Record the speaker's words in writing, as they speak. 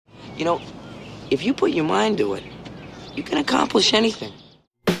You know, if you put your mind to it, you can accomplish anything.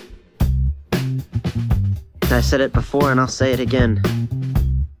 I said it before and I'll say it again.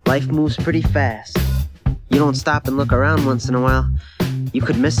 Life moves pretty fast. You don't stop and look around once in a while, you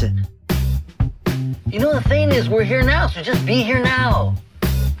could miss it. You know, the thing is, we're here now, so just be here now.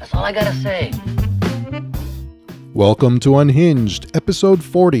 That's all I gotta say. Welcome to Unhinged, episode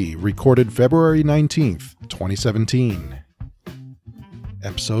 40, recorded February 19th, 2017.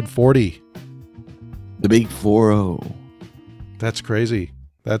 Episode 40. The big 4-0. That's crazy.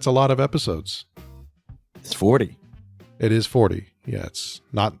 That's a lot of episodes. It's 40. It is 40. Yeah, it's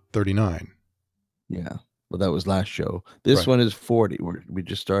not 39. Yeah, well, that was last show. This Right. one is 40. We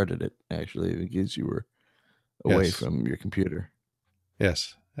just started it, actually, in case you were away Yes. from your computer.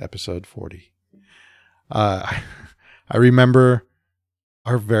 Yes, episode 40. I remember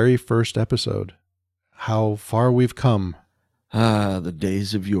our very first episode, how far we've come. Ah, the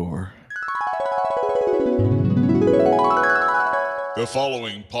days of yore. The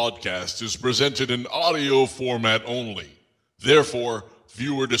following podcast is presented in audio format only. Therefore,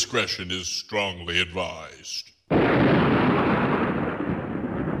 viewer discretion is strongly advised.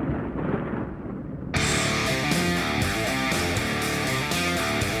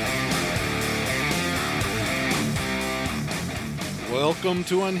 Welcome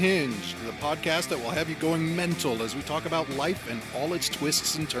to Unhinged, the podcast that will have you going mental as we talk about life and all its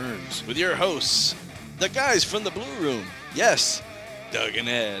twists and turns. With your hosts, the guys from the Blue Room. Yes, Doug and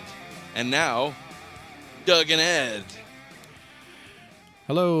Ed. And now, Doug and Ed.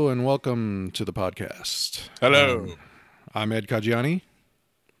 Hello and welcome to the podcast. Hello. I'm Ed Caggiani.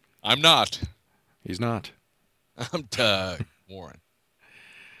 I'm not. He's not. I'm Doug Warren.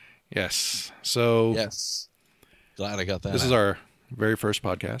 Yes. So Yes. Glad I got that. this is our very first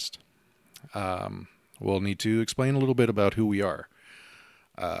podcast. We'll need to explain a little bit about who we are.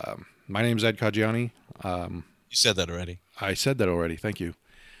 My name is Ed Caggiani. You said that already. I said that already. Thank you.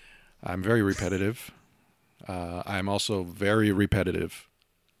 I'm very repetitive. I'm also very repetitive.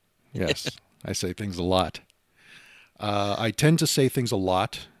 Yes, I say things a lot. I tend to say things a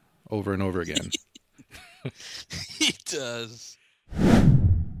lot over and over again. He does.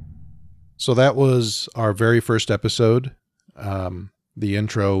 So that was our very first episode. The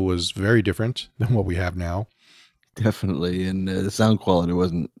intro was very different than what we have now. Definitely. And the sound quality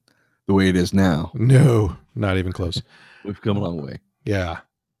wasn't the way it is now. No, not even close. We've come a long way. Yeah.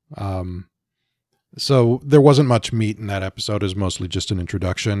 So there wasn't much meat in that episode. It was mostly just an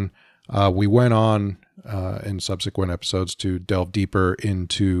introduction. We went on in subsequent episodes to delve deeper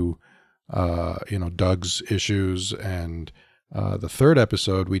into, Doug's issues. And the third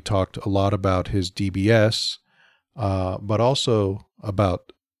episode, we talked a lot about his DBS, but also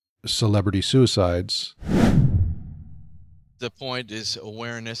about celebrity suicides. The point is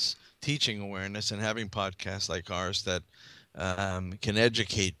awareness, teaching awareness, and having podcasts like ours that can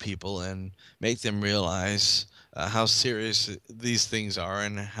educate people and make them realize how serious these things are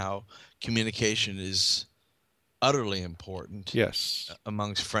and how communication is utterly important. Yes.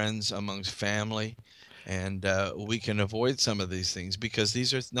 Amongst friends, amongst family, and we can avoid some of these things because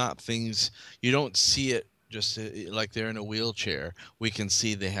these are not things you don't see it just like they're in a wheelchair. We can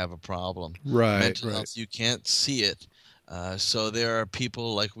see they have a problem. Right. Mental health, you can't see it. So there are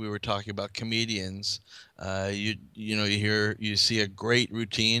people like we were talking about, comedians. You see a great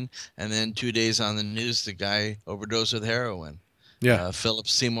routine, and then 2 days on the news, the guy overdosed with heroin. Yeah. Philip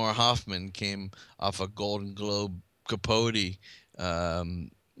Seymour Hoffman came off a Golden Globe Capote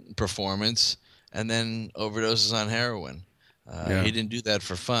performance, and then overdoses on heroin. He didn't do that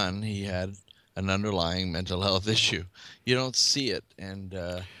for fun. He had an underlying mental health issue. You don't see it, and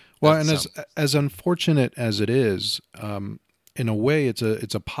well, and as unfortunate as it is, in a way, it's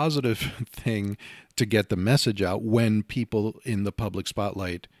a positive thing to get the message out when people in the public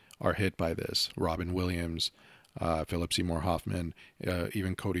spotlight are hit by this. Robin Williams, Philip Seymour Hoffman,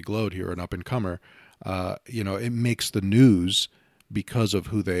 even Cody Glode here, an up-and-comer. It makes the news because of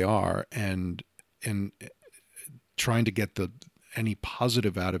who they are, and trying to get any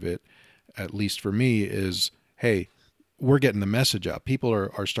positive out of it, at least for me, is, hey, we're getting the message out. People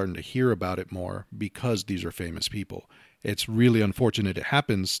are starting to hear about it more because these are famous people. It's really unfortunate it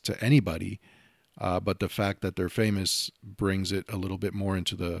happens to anybody, but the fact that they're famous brings it a little bit more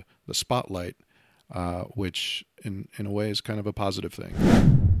into the spotlight, which in a way is kind of a positive thing.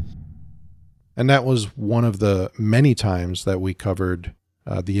 And that was one of the many times that we covered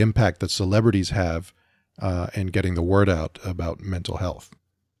the impact that celebrities have in getting the word out about mental health.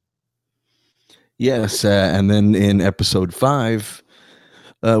 Yes, and then in episode 5,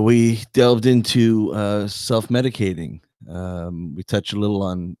 we delved into self-medicating. We touched a little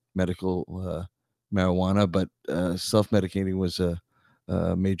on medical marijuana, but self-medicating was a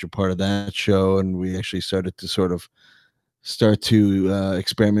major part of that show, and we actually started to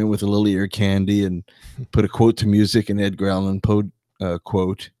experiment with a little ear candy and put a quote to music, an Edgar Allan Poe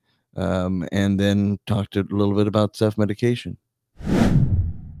quote, and then talked a little bit about self-medication.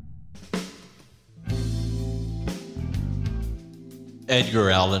 Edgar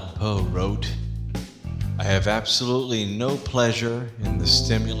Allan Poe wrote, "I have absolutely no pleasure in the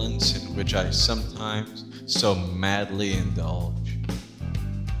stimulants in which I sometimes so madly indulge.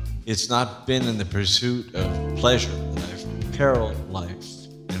 It's not been in the pursuit of pleasure that I've periled life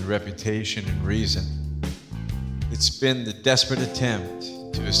and reputation and reason. It's been the desperate attempt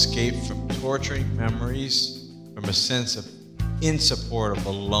to escape from torturing memories, from a sense of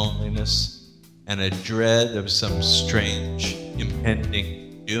insupportable loneliness, and a dread of some strange,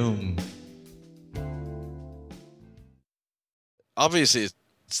 impending doom." Obviously,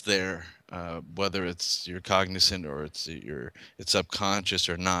 it's there, whether you're cognizant or it's subconscious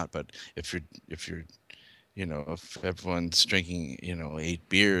or not. But if everyone's drinking 8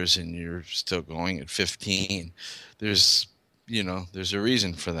 beers and you're still going at 15, there's a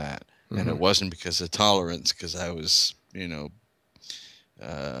reason for that. Mm-hmm. And it wasn't because of tolerance, because I was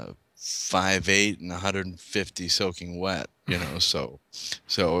 5'8" and 150 soaking wet, so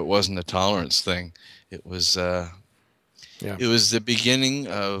it wasn't a tolerance thing. It was It was the beginning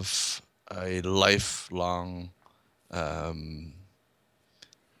of a lifelong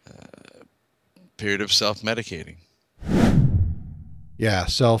period of self-medicating. Yeah,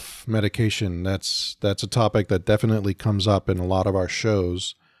 self-medication. That's a topic that definitely comes up in a lot of our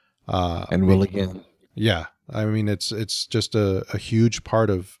shows. And will again. Yeah. I mean, it's just a huge part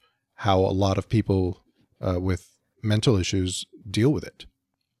of how a lot of people with mental issues deal with it.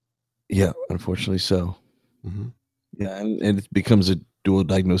 Yeah, unfortunately so. Mm-hmm. Yeah, and it becomes a dual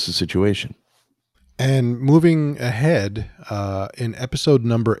diagnosis situation. And moving ahead, in episode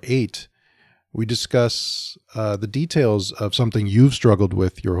number 8, we discuss the details of something you've struggled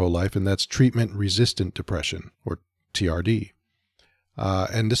with your whole life, and that's treatment-resistant depression, or TRD.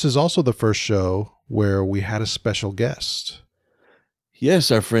 And this is also the first show where we had a special guest. Yes,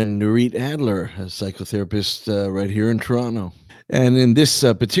 our friend Nurit Adler, a psychotherapist right here in Toronto. And in this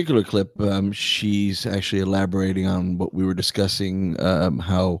particular clip, she's actually elaborating on what we were discussing,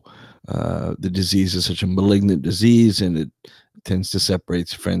 how the disease is such a malignant disease and it tends to separate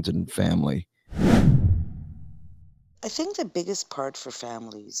friends and family. I think the biggest part for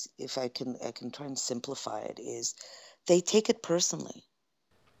families, if I can try and simplify it, is they take it personally.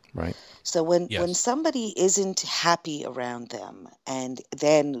 Right. So when somebody isn't happy around them and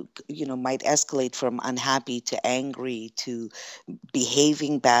then, might escalate from unhappy to angry to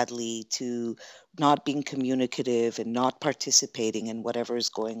behaving badly to not being communicative and not participating in whatever is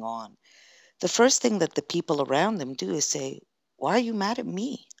going on, the first thing that the people around them do is say, "Why are you mad at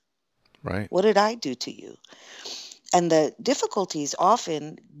me? Right. What did I do to you?" And the difficulties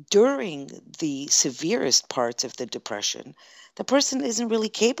often during the severest parts of the depression, the person isn't really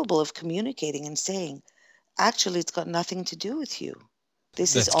capable of communicating and saying, "Actually, it's got nothing to do with you.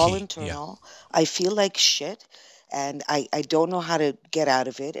 This is all internal. Yeah. I feel like shit, and I don't know how to get out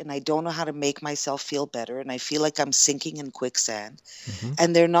of it, and I don't know how to make myself feel better, and I feel like I'm sinking in quicksand." Mm-hmm.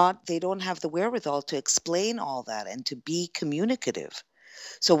 And they don't have the wherewithal to explain all that and to be communicative.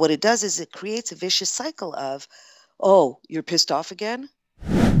 So what it does is it creates a vicious cycle of, "Oh, you're pissed off again?"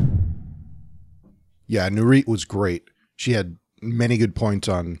 Yeah, Nurit was great. She had many good points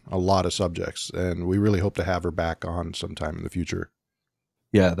on a lot of subjects, and we really hope to have her back on sometime in the future.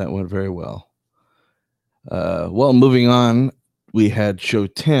 Yeah, that went very well. Well, moving on, we had show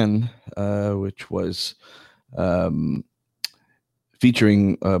 10, which was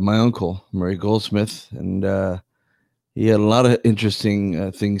featuring my uncle, Murray Goldsmith, and he had a lot of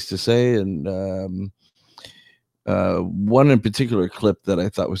interesting things to say, and one in particular clip that I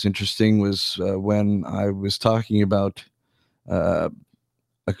thought was interesting was when I was talking about a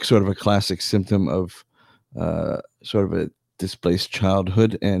sort of a classic symptom of sort of a displaced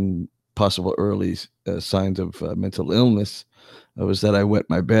childhood and possible early signs of mental illness, was that I wet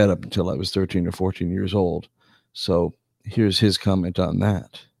my bed up until I was 13 or 14 years old. So here's his comment on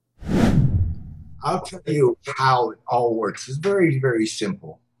that. I'll tell you how it all works. It's very, very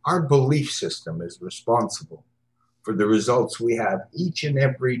simple. Our belief system is responsible for the results we have each and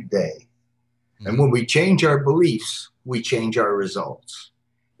every day. And when we change our beliefs, we change our results.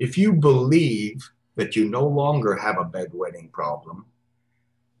 If you believe that you no longer have a bedwetting problem,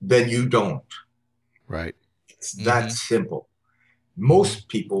 then you don't. Right. It's that simple. Most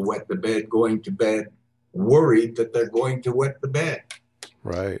people wet the bed going to bed worried that they're going to wet the bed.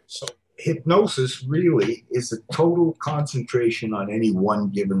 Right. So hypnosis really is a total concentration on any one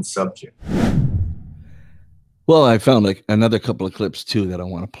given subject. Well, I found like another couple of clips too that I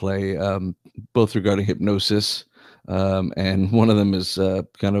want to play, both regarding hypnosis, and one of them is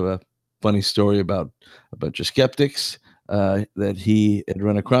kind of a funny story about a bunch of skeptics that he had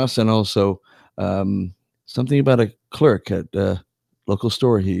run across, and also something about a clerk at a local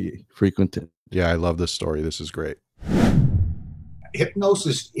store he frequented. Yeah, I love this story. This is great.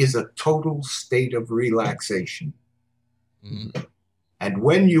 Hypnosis is a total state of relaxation. Mm-hmm. And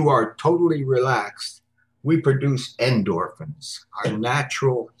when you are totally relaxed, we produce endorphins, our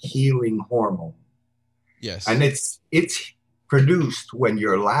natural healing hormone. Yes. And it's produced when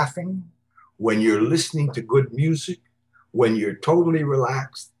you're laughing, when you're listening to good music, when you're totally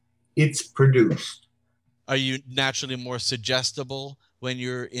relaxed, it's produced. Are you naturally more suggestible when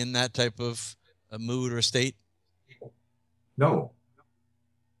you're in that type of a mood or state? No.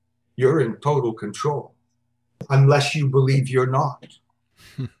 You're in total control, unless you believe you're not.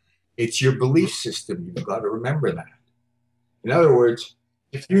 It's your belief system. You've got to remember that. In other words,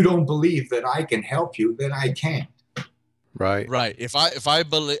 if you don't believe that I can help you, then I can't. Right. Right. If I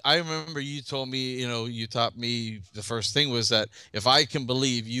believe, I remember you told me, you taught me the first thing was that if I can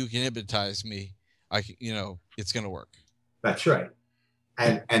believe you can hypnotize me, it's going to work. That's right.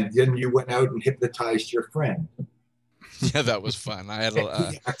 And then you went out and hypnotized your friend. Yeah, that was fun. I had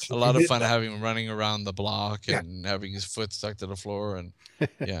a lot of fun having him running around the block and having his foot stuck to the floor. And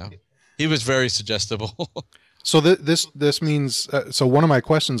yeah, he was very suggestible. So this means, so one of my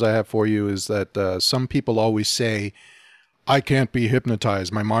questions I have for you is that some people always say, I can't be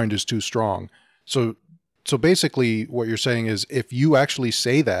hypnotized. My mind is too strong. So basically what you're saying is if you actually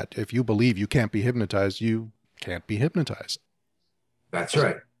say that, if you believe you can't be hypnotized, you can't be hypnotized. That's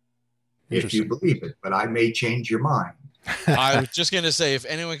right. If you believe it, but I may change your mind. I was just going to say, if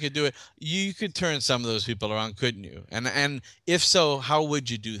anyone could do it, you could turn some of those people around, couldn't you? And if so, how would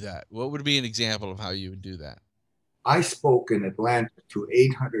you do that? What would be an example of how you would do that? I spoke in Atlanta to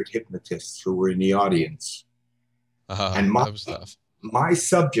 800 hypnotists who were in the audience. And my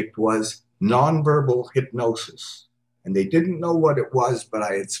subject was nonverbal hypnosis. And they didn't know what it was, but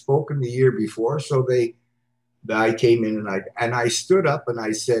I had spoken the year before. So I came in and I stood up and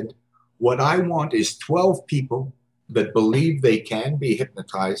I said, what I want is 12 people that believe they can be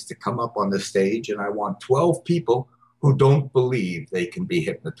hypnotized to come up on the stage. And I want 12 people who don't believe they can be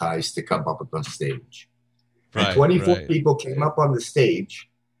hypnotized to come up on the stage. Right, and 24 people came up on the stage.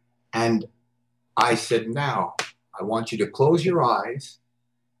 And I said, now, I want you to close your eyes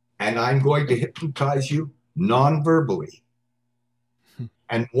and I'm going to hypnotize you non-verbally.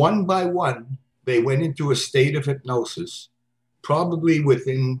 And one by one, they went into a state of hypnosis. Probably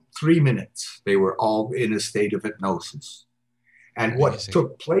within 3 minutes, they were all in a state of hypnosis. And what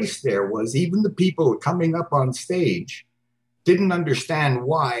took place there was even the people coming up on stage didn't understand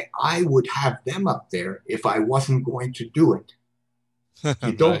why I would have them up there if I wasn't going to do it.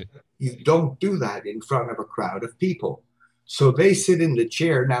 You don't do that in front of a crowd of people. So they sit in the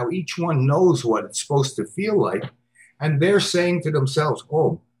chair. Now each one knows what it's supposed to feel like. And they're saying to themselves,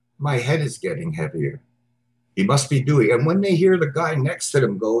 oh, my head is getting heavier. He must be doing. And when they hear the guy next to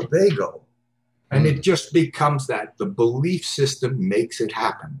them go, they go. And it just becomes that. The belief system makes it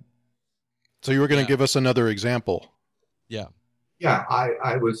happen. So you were going to give us another example. Yeah. Yeah,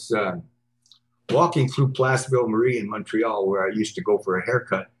 I was walking through Place Ville Marie in Montreal where I used to go for a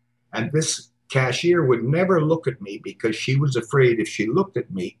haircut. And this cashier would never look at me because she was afraid if she looked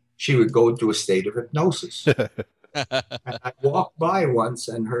at me, she would go into a state of hypnosis. And I walked by once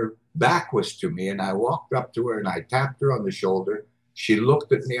and her back was to me. And I walked up to her and I tapped her on the shoulder. She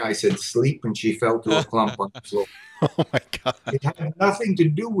looked at me. I said, sleep. And she fell to a clump on the floor. Oh, my God. It had nothing to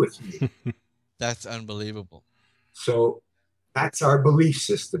do with me. That's unbelievable. So that's our belief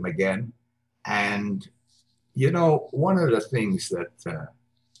system again. And, one of the things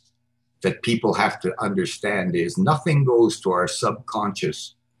that people have to understand is nothing goes to our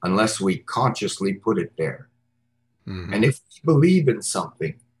subconscious unless we consciously put it there. Mm-hmm. And if we believe in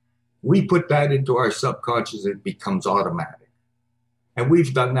something, we put that into our subconscious, it becomes automatic. And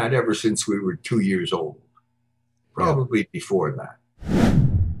we've done that ever since we were 2 years old, probably before that.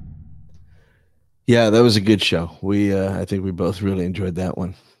 Yeah, that was a good show. I think we both really enjoyed that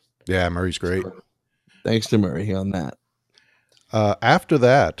one. Yeah, Murray's great. Thanks to Murray on that. After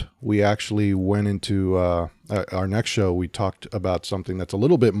that, we actually went into our next show. We talked about something that's a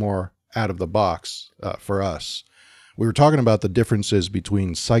little bit more out of the box for us. We were talking about the differences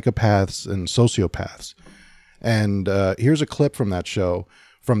between psychopaths and sociopaths. And here's a clip from that show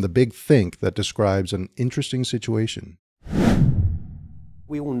from The Big Think that describes an interesting situation.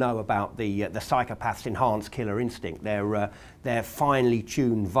 We all know about the psychopath's enhanced killer instinct, their finely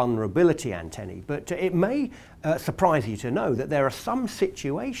tuned vulnerability antennae. But it may surprise you to know that there are some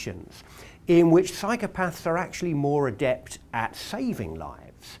situations in which psychopaths are actually more adept at saving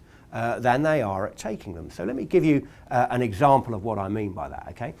lives than they are at taking them. So let me give you an example of what I mean by that,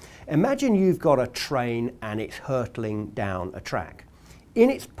 okay? Imagine you've got a train and it's hurtling down a track. In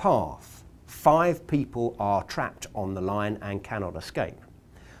its path, 5 people are trapped on the line and cannot escape.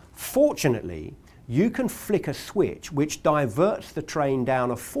 Fortunately, you can flick a switch which diverts the train down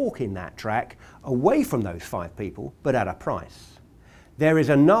a fork in that track away from those 5 people, but at a price. There is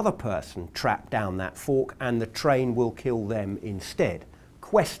another person trapped down that fork and the train will kill them instead.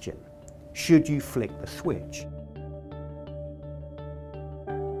 Question: should you flick the switch?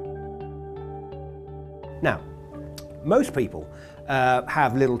 Now, most people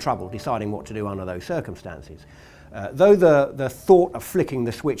have little trouble deciding what to do under those circumstances. Though the thought of flicking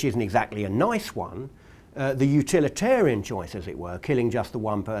the switch isn't exactly a nice one, the utilitarian choice, as it were, killing just the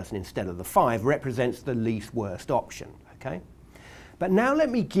one person instead of the 5, represents the least worst option, okay? But now let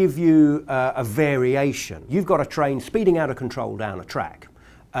me give you a variation. You've got a train speeding out of control down a track,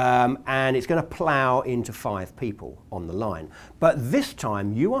 and it's going to plough into 5 people on the line. But this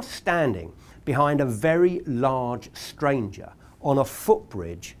time you are standing behind a very large stranger on a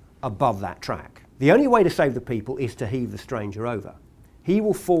footbridge above that track. The only way to save the people is to heave the stranger over. He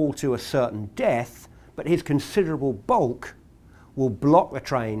will fall to a certain death, but his considerable bulk will block the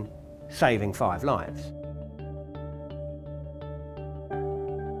train, saving 5 lives.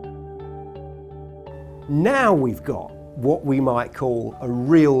 Now we've got what we might call a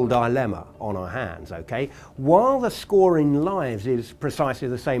real dilemma on our hands, okay? While the score in lives is precisely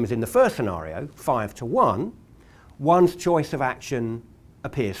the same as in the first scenario, 5-1, one's choice of action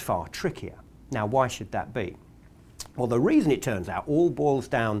appears far trickier. Now, why should that be? Well, the reason, it turns out, all boils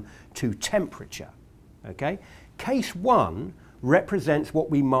down to temperature, okay? Case 1 represents what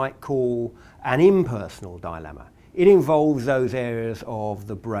we might call an impersonal dilemma. It involves those areas of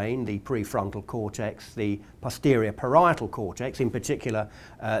the brain, the prefrontal cortex, the posterior parietal cortex, in particular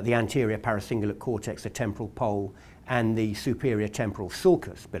the anterior paracingulate cortex, the temporal pole, and the superior temporal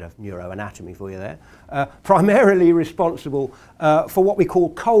sulcus, bit of neuroanatomy for you there, primarily responsible for what we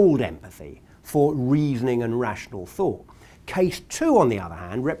call cold empathy, for reasoning and rational thought. Case 2, on the other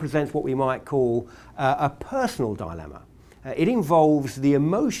hand, represents what we might call a personal dilemma. It involves the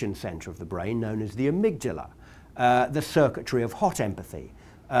emotion center of the brain, known as the amygdala, the circuitry of hot empathy,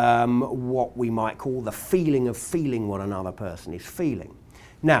 what we might call the feeling of feeling what another person is feeling.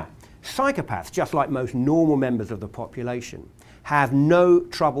 Now, psychopaths, just like most normal members of the population, have no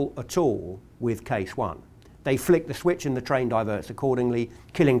trouble at all with case 1. They flick the switch and the train diverts accordingly,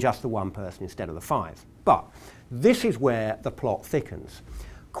 killing just the one person instead of the 5. But this is where the plot thickens.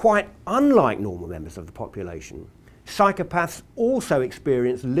 Quite unlike normal members of the population, psychopaths also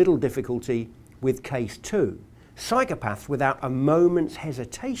experience little difficulty with case 2. Psychopaths, without a moment's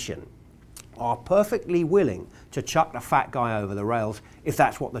hesitation, are perfectly willing to chuck the fat guy over the rails if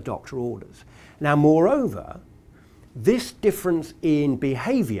that's what the doctor orders. Now, moreover, this difference in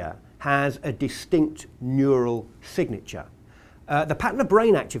behavior has a distinct neural signature. The pattern of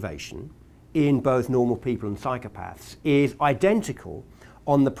brain activation in both normal people and psychopaths is identical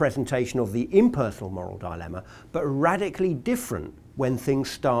on the presentation of the impersonal moral dilemma, but radically different when things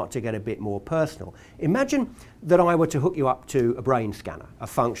start to get a bit more personal. Imagine that I were to hook you up to a brain scanner, a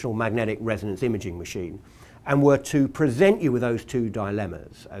functional magnetic resonance imaging machine, and were to present you with those 2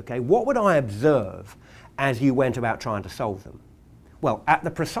 dilemmas, okay? What would I observe as you went about trying to solve them? Well, at the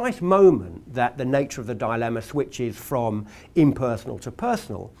precise moment that the nature of the dilemma switches from impersonal to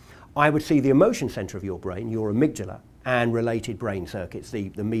personal, I would see the emotion center of your brain, your amygdala, and related brain circuits, the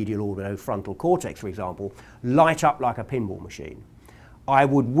medial orbitofrontal cortex, for example, light up like a pinball machine. I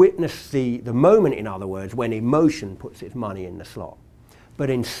would witness the moment, in other words, when emotion puts its money in the slot. But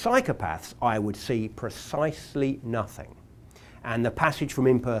in psychopaths, I would see precisely nothing. And the passage from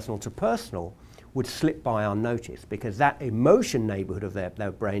impersonal to personal would slip by unnoticed, because that emotion neighborhood of their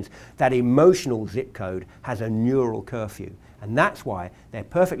brains, that emotional zip code, has a neural curfew. And that's why they're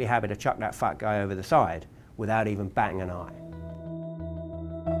perfectly happy to chuck that fat guy over the side without even batting an eye.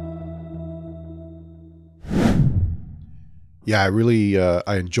 Yeah, I really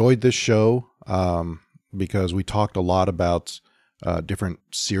I enjoyed this show because we talked a lot about different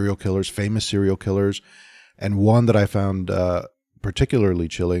serial killers, famous serial killers, and one that I found particularly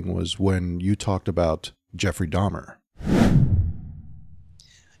chilling was when you talked about Jeffrey Dahmer.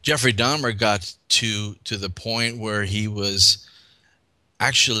 Jeffrey Dahmer got to the point where he was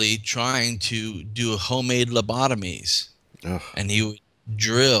actually trying to do homemade lobotomies. Ugh. And he would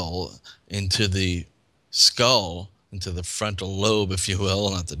drill into the skull, into the frontal lobe, if you will,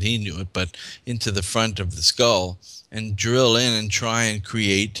 not that he knew it, but into the front of the skull, and drill in and try and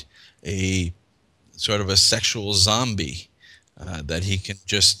create a sort of a sexual zombie that he can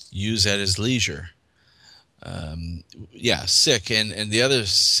just use at his leisure. Sick. And the other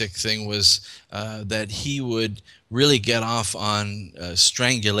sick thing was that he would really get off on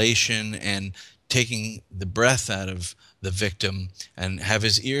strangulation and taking the breath out of the victim and have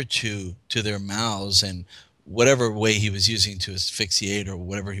his ear to their mouths, and whatever way he was using to asphyxiate or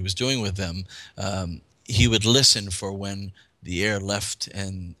whatever he was doing with them, he would listen for when the air left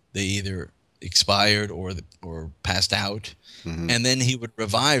and they either expired or passed out, and then he would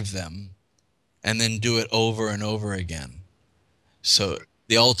revive them and then do it over and over again. So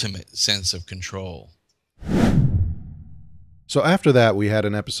the ultimate sense of control. So after that, we had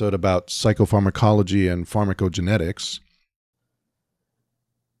an episode about psychopharmacology and pharmacogenetics.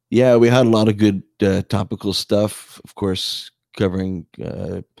 Yeah, we had a lot of good topical stuff, of course, covering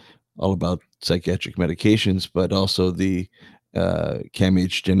all about psychiatric medications, but also the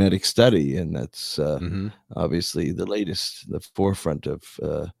CAMH genetic study. And that's obviously the latest, the forefront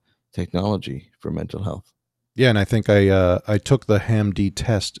of technology for mental health. Yeah, and I think I took the HAM-D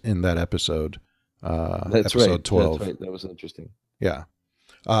test in that episode. That's episode right. 12. That's right. That was interesting. Yeah.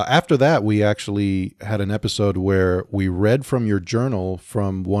 After that, we actually had an episode where we read from your journal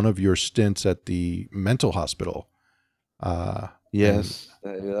from one of your stints at the mental hospital. Yes,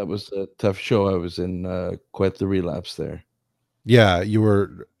 that was a tough show. I was in quite the relapse there. Yeah, you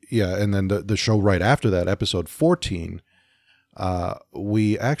were. Yeah, and then the show right after that, episode 14,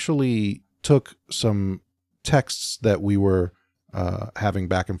 we actually took some texts that we were having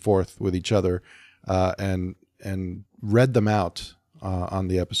back and forth with each other and read them out on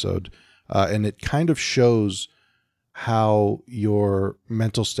the episode. And it kind of shows how your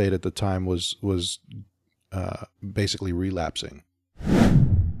mental state at the time was basically relapsing.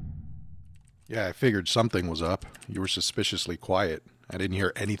 Yeah, I figured something was up. You were suspiciously quiet. I didn't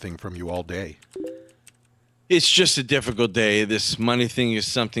hear anything from you all day. It's just a difficult day. This money thing is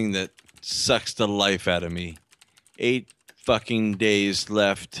something that sucks the life out of me. 8 fucking days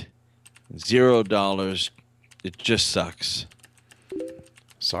left. $0. It just sucks.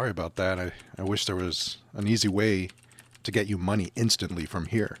 Sorry about that. I wish there was an easy way to get you money instantly from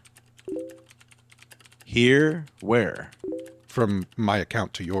here. Here? Where? From my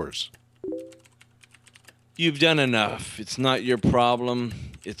account to yours. You've done enough. It's not your problem.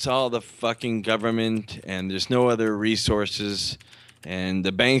 It's all the fucking government, and there's no other resources, and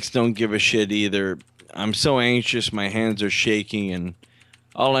the banks don't give a shit either. I'm so anxious, my hands are shaking, and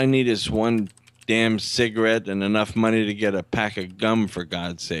all I need is one damn cigarette and enough money to get a pack of gum, for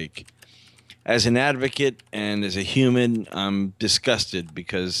God's sake. As an advocate and as a human, I'm disgusted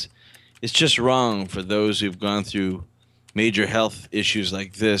because it's just wrong for those who've gone through major health issues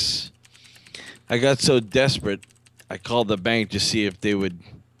like this. I got so desperate, I called the bank to see if they would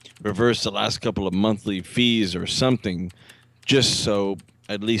reverse the last couple of monthly fees or something, just so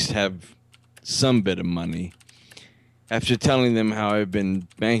I'd at least have some bit of money. After telling them how I've been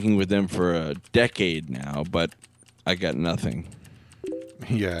banking with them for a decade now, but I got nothing.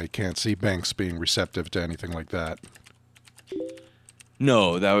 Yeah, I can't see banks being receptive to anything like that.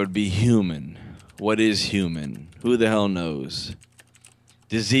 No, that would be human. What is human? Who the hell knows?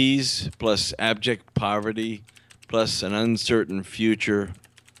 Disease plus abject poverty plus an uncertain future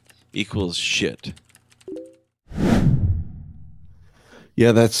equals shit.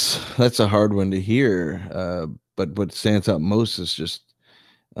 Yeah, that's a hard one to hear. But what stands out most is just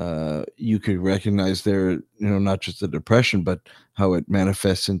you could recognize there, not just the depression, but how it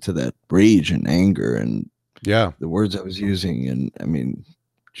manifests into that rage and anger and the words I was using. And I mean,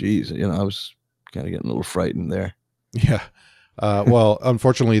 geez, I was kind of getting a little frightened there. Yeah. Well,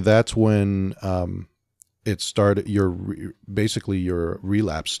 unfortunately, that's when it started. Basically your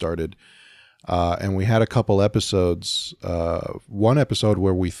relapse started, and we had a couple episodes. One episode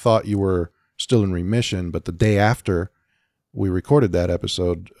where we thought you were still in remission, but the day after we recorded that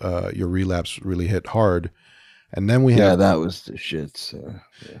episode, your relapse really hit hard. And then we had that was the shit. So,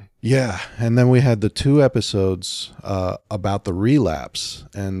 yeah, and then we had the 2 episodes about the relapse,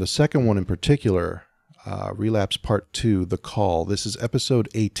 and the second one in particular. Relapse Part 2, The Call. This is episode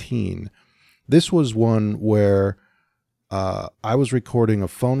 18. This was one where I was recording a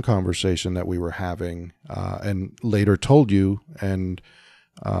phone conversation that we were having and later told you, and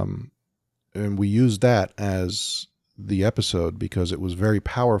we used that as the episode because it was very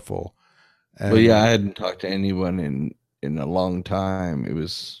powerful. And, well, yeah, I hadn't talked to anyone in a long time. It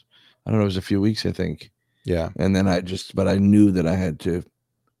was, I don't know, it was a few weeks, I think. Yeah. And then but I knew that I had to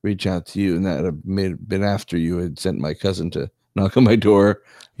reach out to you, and that had been after you had sent my cousin to knock on my door.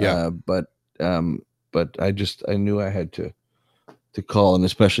 Yeah. But I knew I had to call, and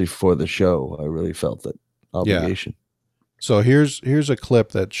especially for the show, I really felt that obligation. So here's a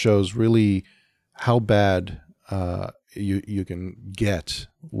clip that shows really how bad you can get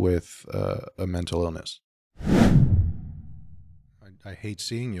with a mental illness. I hate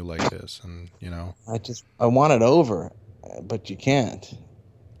seeing you like this, and I want it over, but you can't.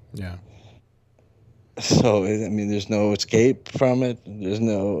 Yeah. So I mean, there's no escape from it. There's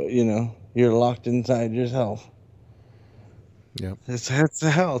no, you're locked inside yourself. Yep. It's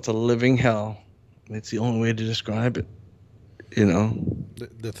a hell. It's a living hell. It's the only way to describe it.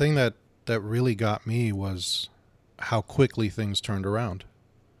 The thing that really got me was how quickly things turned around.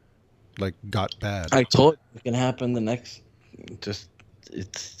 Like, got bad. I told you it can happen the next.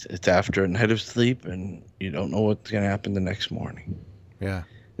 It's after a night of sleep, and you don't know what's gonna happen the next morning. Yeah.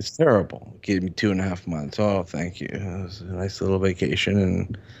 It's terrible. It gave me 2.5 months. Oh, thank you. It was a nice little vacation,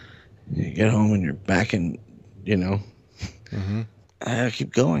 and you get home and you're back in. Mm-hmm. I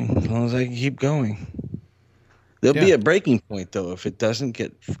keep going as long as I can keep going. There'll be a breaking point, though, if it doesn't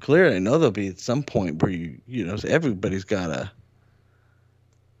get clear. I know there'll be at some point where everybody's got a,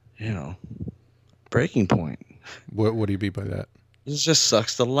 breaking point. What do you mean by that? It just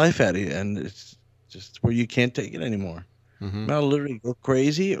sucks the life out of you, and it's just where you can't take it anymore. Mm-hmm. I'll literally go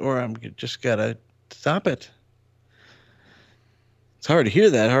crazy, or I'm just gotta stop it. It's hard to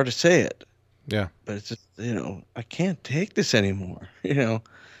hear that, hard to say it. Yeah. But it's just, I can't take this anymore.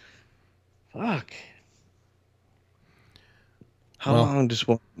 Fuck. How long does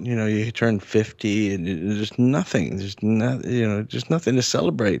you turn 50 and there's nothing. There's not, just nothing to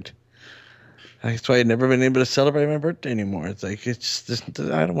celebrate. That's why I've never been able to celebrate my birthday anymore. It's like,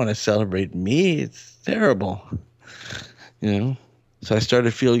 I don't want to celebrate me. It's terrible. So I started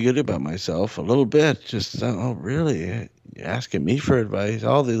to feel good about myself a little bit. Just, oh, really? You're asking me for advice,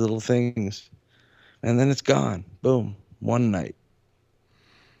 all these little things. And then it's gone. Boom. One night.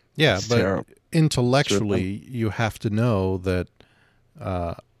 Yeah, it's but terrible. Intellectually, you have to know that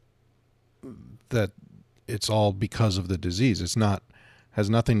that it's all because of the disease. Has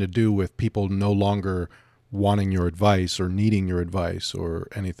nothing to do with people no longer wanting your advice or needing your advice or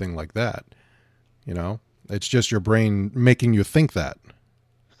anything like that. It's just your brain making you think that.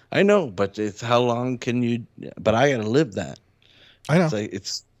 I know, but it's how long can you? But I got to live that. I know. It's like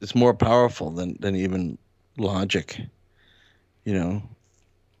it's more powerful than even logic. I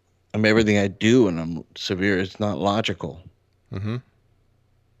mean, everything I do when I'm severe, it's not logical. Mm-hmm.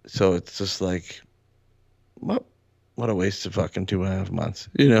 So it's just like, what a waste of fucking 2.5 months.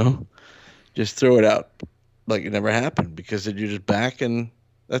 Just throw it out like it never happened, because then you're just back and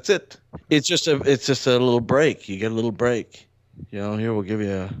that's it. It's just a little break. You get a little break. Here, we'll give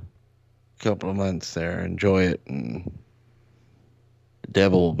you a couple of months there. Enjoy it, and the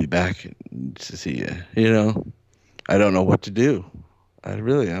devil will be back to see you. I don't know what to do. I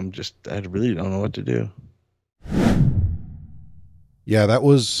really don't know what to do. Yeah, that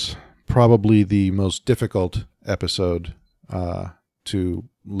was probably the most difficult episode to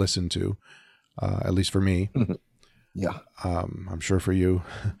listen to, at least for me. Yeah. I'm sure for you.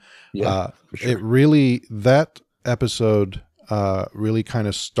 Yeah, for sure. That episode really kind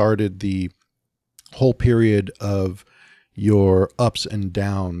of started the whole period of your ups and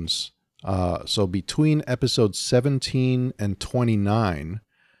downs. So between episodes 17 and 29,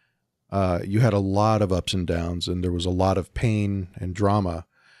 you had a lot of ups and downs, and there was a lot of pain and drama.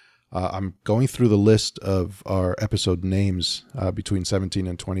 I'm going through the list of our episode names between 17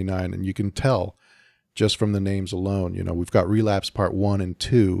 and 29, and you can tell just from the names alone. We've got Relapse Part 1 and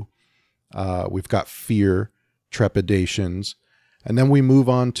 2. We've got Fear, Trepidations, and then we move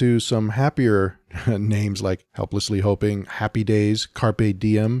on to some happier names like Helplessly Hoping, Happy Days, Carpe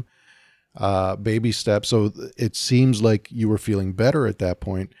Diem, Baby Steps. So it seems like you were feeling better at that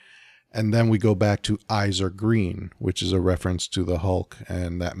point. And then we go back to Eyes Are Green, which is a reference to the Hulk.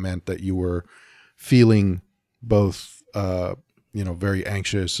 And that meant that you were feeling both, very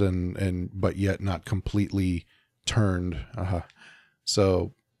anxious but yet not completely turned.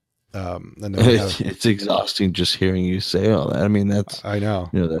 So, and then it's exhausting just hearing you say all that. I mean, I know,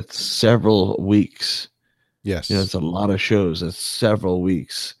 that's several weeks. Yes. It's a lot of shows. That's several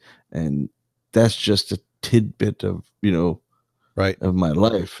weeks. And that's just a tidbit of, right, of my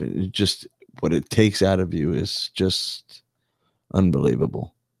life. It just, what it takes out of you is just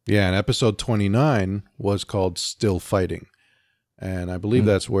unbelievable. Yeah. And episode 29 was called Still Fighting. And I believe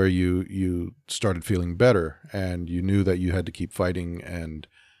that's where you started feeling better, and you knew that you had to keep fighting, and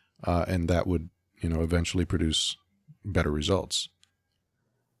that would eventually produce better results.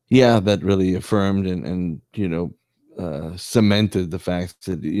 Yeah, that really affirmed and cemented the fact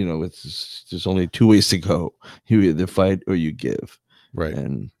that it's there's only two ways to go. You either fight or you give. Right.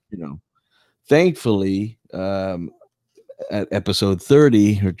 And thankfully, at episode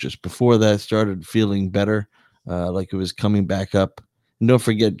 30 or just before that, started feeling better, like it was coming back up. And don't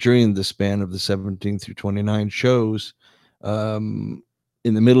forget, during the span of the 17 through 29 shows, in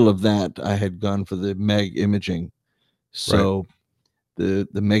the middle of that, I had gone for the MEG imaging. So the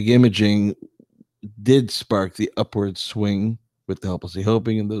MEG imaging did spark the upward swing with the Helplessly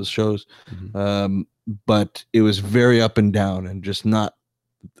Hoping in those shows. But it was very up and down and just not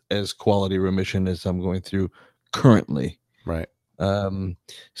as quality remission as I'm going through currently. Right.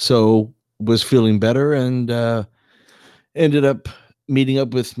 So was feeling better and ended up meeting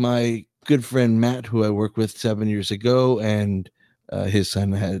up with my good friend Matt, who I worked with 7 years ago, and his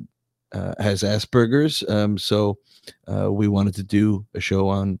son has Asperger's. So we wanted to do a show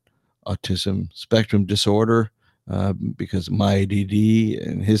on autism spectrum disorder because of my ADD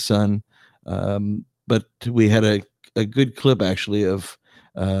and his son. But we had a good clip actually of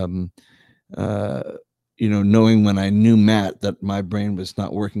knowing when I knew Matt that my brain was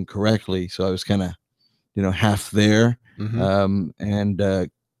not working correctly. So I was kind of, half there.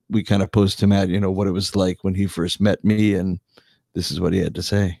 And we kind of posed to Matt, what it was like when he first met me. And this is what he had to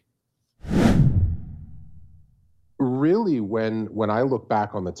say. Really, when I look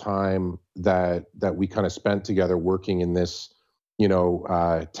back on the time that we kind of spent together working in this,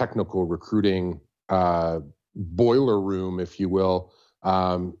 technical recruiting boiler room, if you will,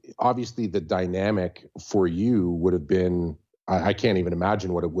 obviously the dynamic for you would have been, I can't even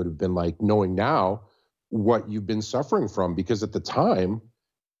imagine what it would have been like knowing now what you've been suffering from, because at the time,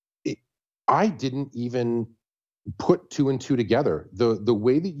 I didn't even put two and two together. The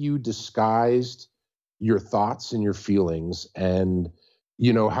way that you disguised your thoughts and your feelings, and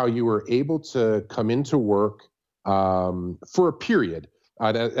how you were able to come into work for a period.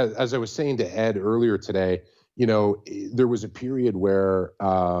 As I was saying to Ed earlier today, there was a period where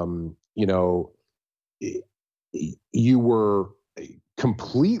you were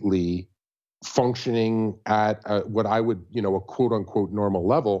completely functioning at what I would, a quote unquote normal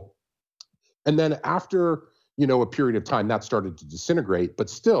level. And then after, a period of time, that started to disintegrate. But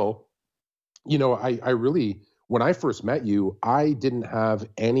still, I really, when I first met you, I didn't have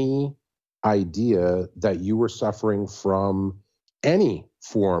any idea that you were suffering from any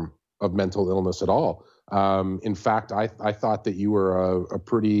form of mental illness at all. In fact, I thought that you were a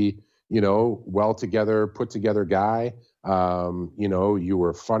pretty, well together, put together guy. You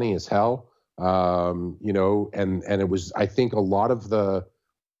were funny as hell. And it was, I think, a lot of the,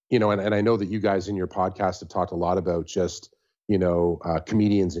 and I know that you guys in your podcast have talked a lot about just,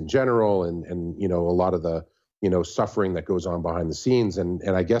 comedians in general and a lot of the, suffering that goes on behind the scenes. And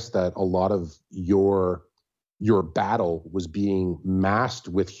I guess that a lot of your battle was being masked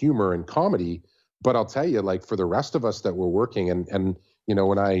with humor and comedy. But I'll tell you, like, for the rest of us that were working and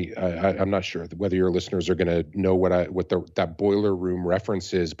when I'm not sure whether your listeners are going to know what that boiler room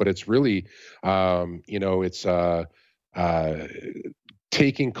reference is, but it's really, it's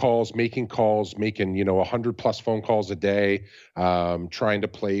taking calls, making 100 plus phone calls a day, trying to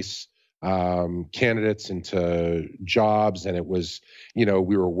place candidates into jobs. And it was, we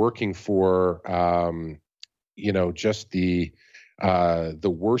were working for, just the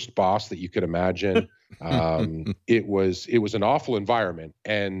worst boss that you could imagine. It was an awful environment,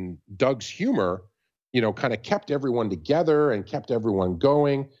 and Doug's humor, kind of kept everyone together and kept everyone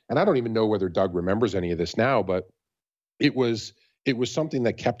going. And I don't even know whether Doug remembers any of this now, but it was something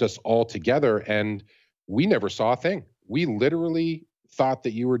that kept us all together, and we never saw a thing. We literally thought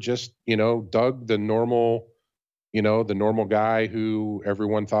that you were just, Doug, the normal guy who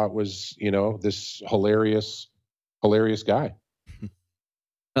everyone thought was, this hilarious guy.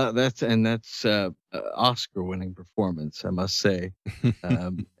 That's Oscar-winning performance, I must say.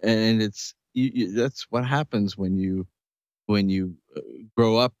 And it's that's what happens when you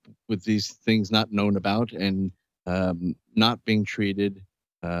grow up with these things not known about and not being treated,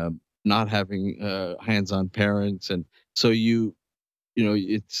 not having hands-on parents, and so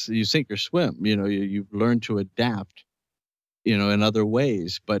it's you sink or swim. You learn to adapt, in other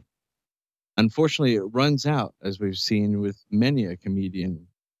ways, but unfortunately, it runs out, as we've seen with many a comedian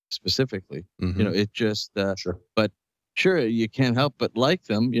specifically. It just sure. But sure, you can't help but like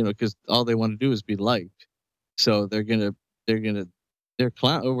them, because all they want to do is be liked. So we're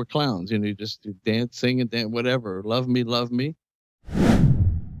clowns, you just dance, sing, and dance, whatever. Love me.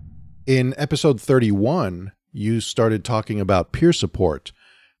 In episode 31, you started talking about peer support,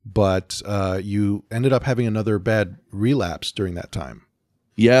 but you ended up having another bad relapse during that time.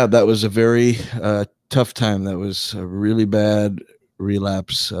 Yeah, that was a very tough time. That was a really bad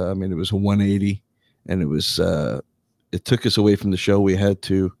relapse. I mean, it was a 180, and it took us away from the show. We had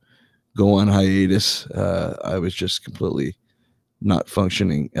to go on hiatus. I was just completely not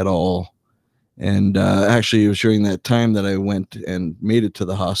functioning at all. And actually, it was during that time that I went and made it to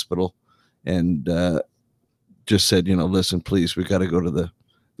the hospital and just said, listen, please, we got to go to the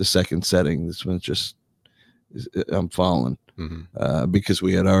second setting. This one's just, I'm falling. Because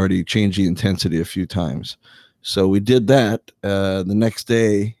we had already changed the intensity a few times. So we did that. The next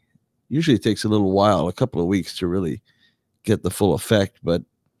day, usually it takes a little while, a couple of weeks to really get the full effect. But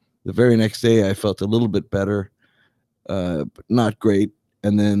the very next day, I felt a little bit better, but not great.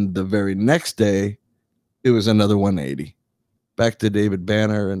 And then the very next day, it was another 180. Back to David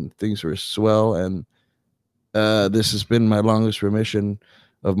Banner, and things were swell. And this has been my longest remission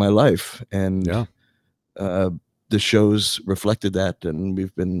of my life. And the shows reflected that, and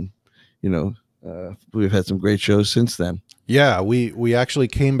we've been, we've had some great shows since then. Yeah, we actually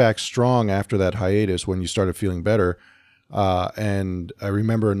came back strong after that hiatus when you started feeling better. And I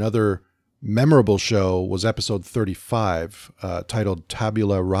remember another memorable show was episode 35, titled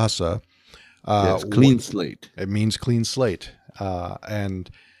Tabula Rasa. Yes, clean slate. It means clean slate. And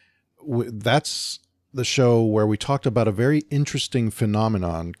that's the show where we talked about a very interesting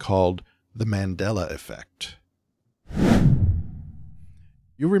phenomenon called the Mandela effect.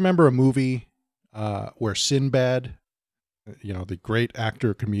 You remember a movie where Sinbad, the great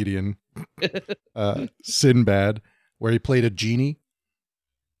actor comedian Sinbad, where he played a genie?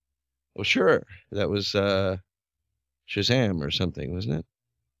 Well, sure. That was Shazam or something, wasn't it?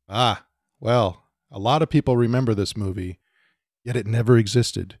 Ah, well, a lot of people remember this movie, yet it never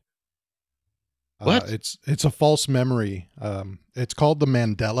existed. What? It's a false memory. It's called the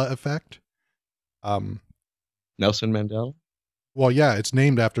Mandela effect. Nelson Mandela? Well, yeah, it's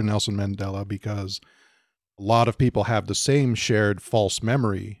named after Nelson Mandela because a lot of people have the same shared false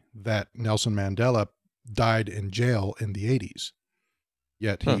memory that Nelson Mandela died in jail in the 80s.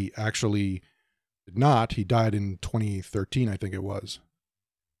 Yet he actually did not. He died in 2013, I think it was.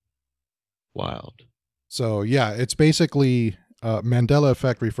 Wild. So, yeah, it's basically Mandela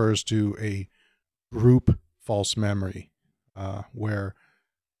effect refers to a group false memory where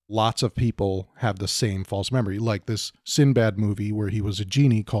lots of people have the same false memory, like this Sinbad movie where he was a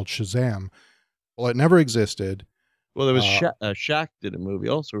genie called Shazam. Well, it never existed. Well, there was Shaq did a movie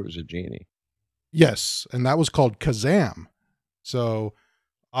also where it was a genie. Yes, and that was called Kazam. So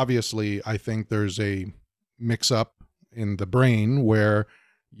obviously, I think there's a mix-up in the brain where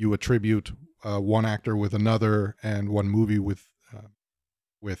you attribute one actor with another and one movie with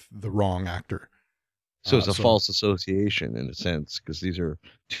the wrong actor. So it's a false association in a sense, because these are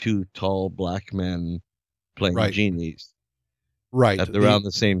two tall black men playing genies. Right. At around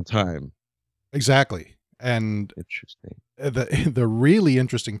the same time. Exactly. And interesting. The really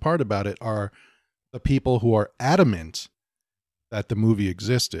interesting part about it are the people who are adamant that the movie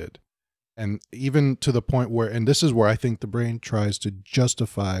existed. And even to the point where, and this is where I think the brain tries to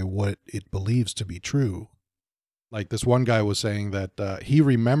justify what it believes to be true. Like this one guy was saying that he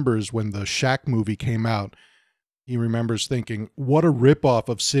remembers when the Shaq movie came out, he remembers thinking, what a ripoff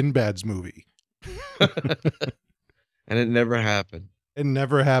of Sinbad's movie. And it never happened. It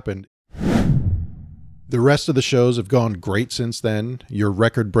never happened. The rest of the shows have gone great since then. Your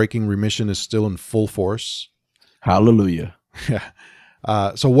record-breaking remission is still in full force. Hallelujah.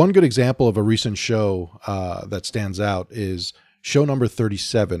 Yeah. So one good example of a recent show that stands out is show number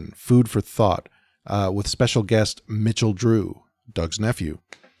 37, Food for Thought, with special guest Mitchell Drew, Doug's nephew,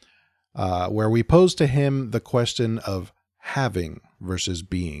 where we pose to him the question of having versus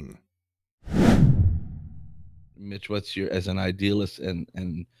being. Mitch, what's your, as an idealist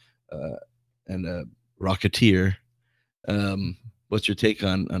and a rocketeer, what's your take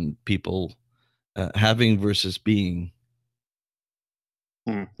on people having versus being?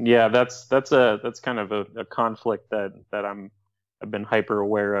 Yeah, that's kind of a conflict that I've been hyper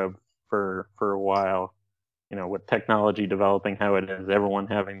aware of for a while. With technology developing how it is, everyone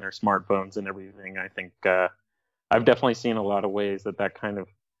having their smartphones and everything, I think I've definitely seen a lot of ways that kind of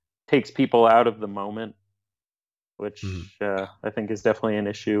takes people out of the moment, which I think is definitely an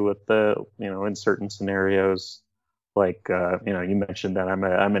issue with in certain scenarios. Like you mentioned that I'm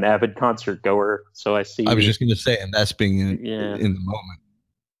an avid concert goer, so I see. I was just going to say, and that's being in the moment.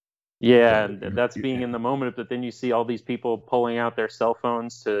 Yeah, and that's being in the moment. But then you see all these people pulling out their cell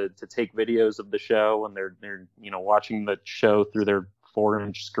phones to take videos of the show, and they're watching the show through their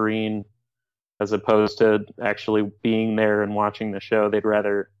 4-inch screen. as opposed to actually being there and watching the show. They'd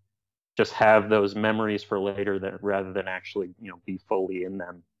rather just have those memories for later rather than actually, be fully in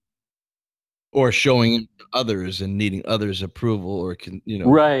them. Or showing it to others and needing others' approval, or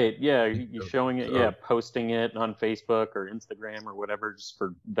Right, yeah, you showing it, posting it on Facebook or Instagram or whatever, just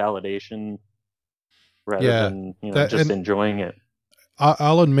for validation, rather than just enjoying it.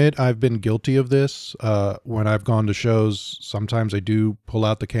 I'll admit I've been guilty of this. When I've gone to shows, sometimes I do pull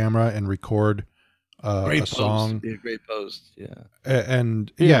out the camera and record a song. Great post, yeah.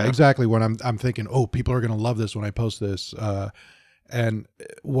 And yeah, exactly. When I'm thinking, oh, people are gonna love this when I post this. And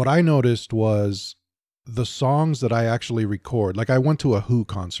what I noticed was the songs that I actually record. Like I went to a Who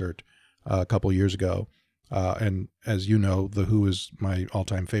concert a couple years ago, and as you know, the Who is my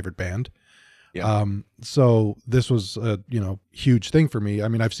all-time favorite band. Yeah. So this was a huge thing for me. I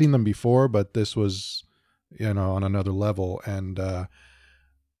mean, I've seen them before, but this was on another level. And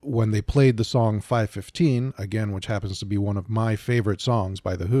when they played the song 515 again, which happens to be one of my favorite songs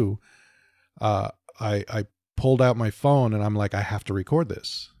by the Who, I pulled out my phone and I'm like, I have to record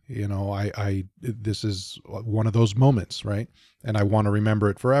this. This is one of those moments, right? And I want to remember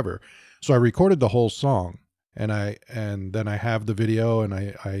it forever. So I recorded the whole song, and then I have the video, and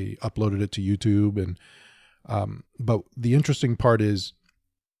I uploaded it to YouTube. And but the interesting part is,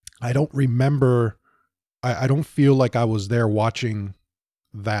 I don't remember. I don't feel like I was there watching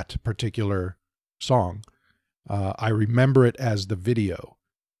that particular song. I remember it as the video.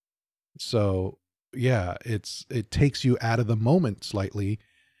 So yeah, it takes you out of the moment slightly.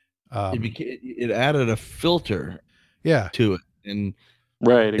 It added a filter, to it, and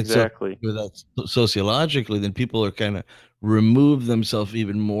right, exactly. So, that's sociologically, then people are kind of remove themselves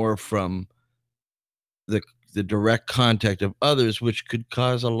even more from the direct contact of others, which could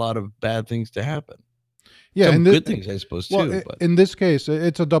cause a lot of bad things to happen. Yeah, some good things, I suppose, too. But in this case,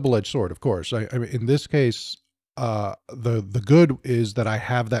 it's a double-edged sword, of course. I mean, in this case, the good is that I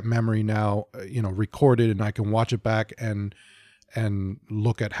have that memory now, recorded, and I can watch it back and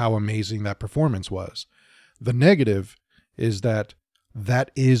look at how amazing that performance was. The negative is that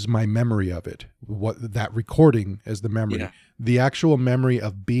is my memory of it. What that recording is the memory. Yeah. The actual memory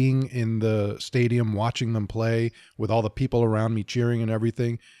of being in the stadium, watching them play with all the people around me cheering and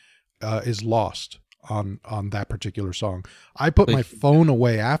everything, is lost on that particular song. I put my phone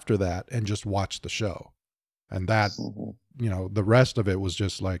away after that and just watched the show. And that, the rest of it was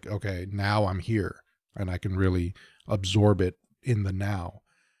just like, okay, now I'm here and I can really absorb it in the now.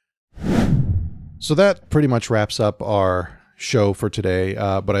 So that pretty much wraps up our show for today.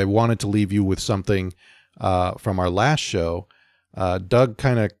 But I wanted to leave you with something from our last show. Doug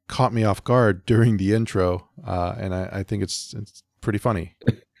kind of caught me off guard during the intro, and I think it's pretty funny.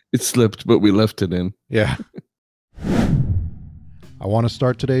 It slipped, but we left it in. Yeah. I want to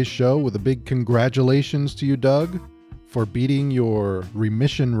start today's show with a big congratulations to you, Doug, for beating your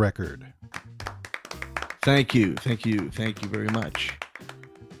remission record. Thank you very much.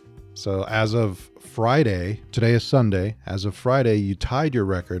 So as of Friday, today is Sunday, as of Friday, you tied your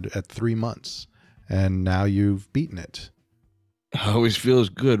record at 3 months, and now you've beaten it. It always feels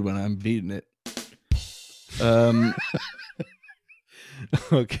good when I'm beating it.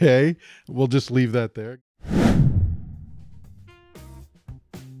 Okay, we'll just leave that there.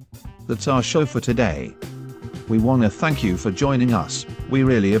 That's our show for today. We want to thank you for joining us. We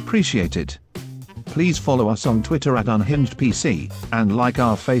really appreciate it. Please follow us on Twitter at UnhingedPC, and like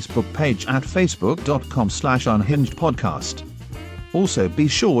our Facebook page at facebook.com/unhingedpodcast. Also be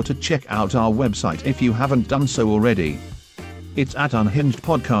sure to check out our website if you haven't done so already. It's at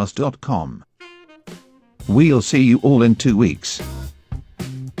unhingedpodcast.com. We'll see you all in 2 weeks.